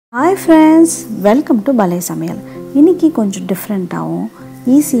Hi friends, welcome to Valakkai சமையல். இன்னைக்கு கொஞ்சம் டிஃபரண்டாவும்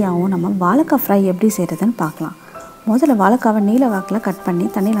ஈஸியாவும் நம்ம வாழைக்காய் ஃப்ரை எப்படி செய்யறதுன்னு பார்க்கலாம். முதல்ல வாழைக்காவை நீல வாக்கில் கட் பண்ணி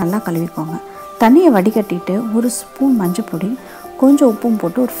தண்ணி நல்லா கழுவிக்கோங்க. தண்ணியை வடிகட்டிட்டு ஒரு ஸ்பூன் மஞ்சள் பொடி கொஞ்சம் உப்பும்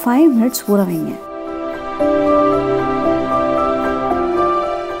போட்டு ஒரு 5 minutes ஊற வைங்க.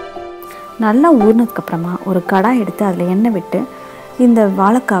 நல்லா ஊறினதுக்கு அப்புறமா ஒரு கடாய் எடுத்து அதில் எண்ணெய் விட்டு இந்த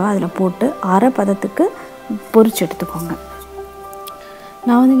வாழைக்காவை அதில் போட்டு அரை பதத்துக்கு பொரிச்சு எடுத்துக்கோங்க.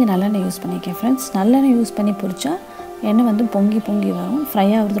 நான் வந்து இங்கே நல்லெண்ணெய் யூஸ் பண்ணியிருக்கேன் ஃப்ரெண்ட்ஸ். நல்லெண்ணெய் யூஸ் பண்ணி பொரிச்சா எண்ணெய் பொங்கி வரும், ஃப்ரை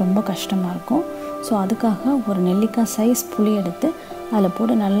ஆகிறது ரொம்ப கஷ்டமாக இருக்கும். ஸோ அதுக்காக ஒரு நெல்லிக்காய் சைஸ் புளி எடுத்து அதில்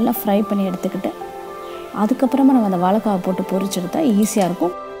போட்டு நல்லா ஃப்ரை பண்ணி எடுத்துக்கிட்டு அதுக்கப்புறமா நம்ம அந்த வாழைக்காவை போட்டு பொரிச்சு எடுத்தால் ஈஸியாக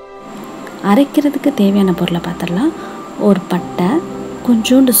இருக்கும். அரைக்கிறதுக்கு தேவையான பொருளை பார்த்துடலாம். ஒரு பட்டை,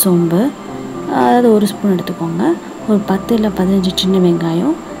 கொஞ்சோண்டு சோம்பு, அதாவது ஒரு ஸ்பூன் எடுத்துக்கோங்க, ஒரு 10 இல்லை 15 சின்ன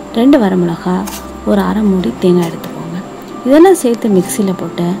வெங்காயம், 2 வரமிளகாய், ஒரு அரை மூடி தேங்காய் எடுத்துக்கோங்க. இதெல்லாம் சேர்த்து மிக்சியில்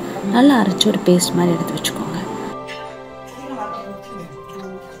போட்டு நல்லா அரைச்சி ஒரு பேஸ்ட் மாதிரி எடுத்து வச்சுக்கோங்க.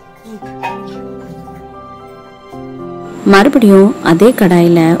 மறுபடியும் அதே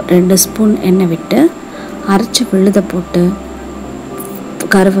கடாயில் 2 ஸ்பூன் எண்ணெய் விட்டு அரைச்சி விழுதை போட்டு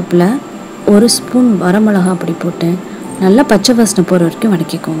கருவேப்பிலை, 1 ஸ்பூன் வரமிளகா பொடி போட்டு நல்லா பச்சை வாசனை போகிற வரைக்கும்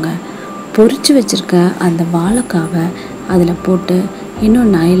வதக்கிக்கோங்க. பொரித்து வச்சுருக்க அந்த வாழைக்காவை அதில் போட்டு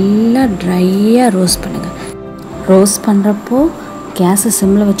இன்னும் நல்லா ட்ரையாக ரோஸ்ட் பண்ணுங்கள். ரோஸ்ட் பண்ணுறப்போ கேஸை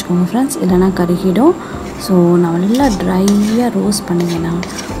சிம்மில் வச்சுக்கோங்க ஃப்ரெண்ட்ஸ், இல்லைனா கருகிடும். ஸோ நல்லா ட்ரையாக ரோஸ்ட் பண்ணிங்கன்னா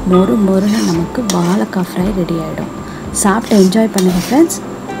மொறுன்னு நமக்கு வாழைக்காய் ஃப்ரை ரெடி ஆகிடும். சாப்பிட்டு என்ஜாய் பண்ணுங்கள் ஃப்ரெண்ட்ஸ்.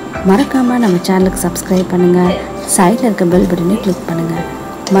 மறக்காமல் நம்ம சேனலுக்கு சப்ஸ்கிரைப் பண்ணுங்கள், சைடில் இருக்க பெல் பட்டனை கிளிக் பண்ணுங்கள்.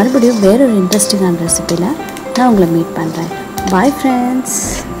 மறுபடியும் வேறொரு இன்ட்ரெஸ்டிங்கான ரெசிபியில் நான் உங்களை மீட் பண்ணுறேன். Bye friends.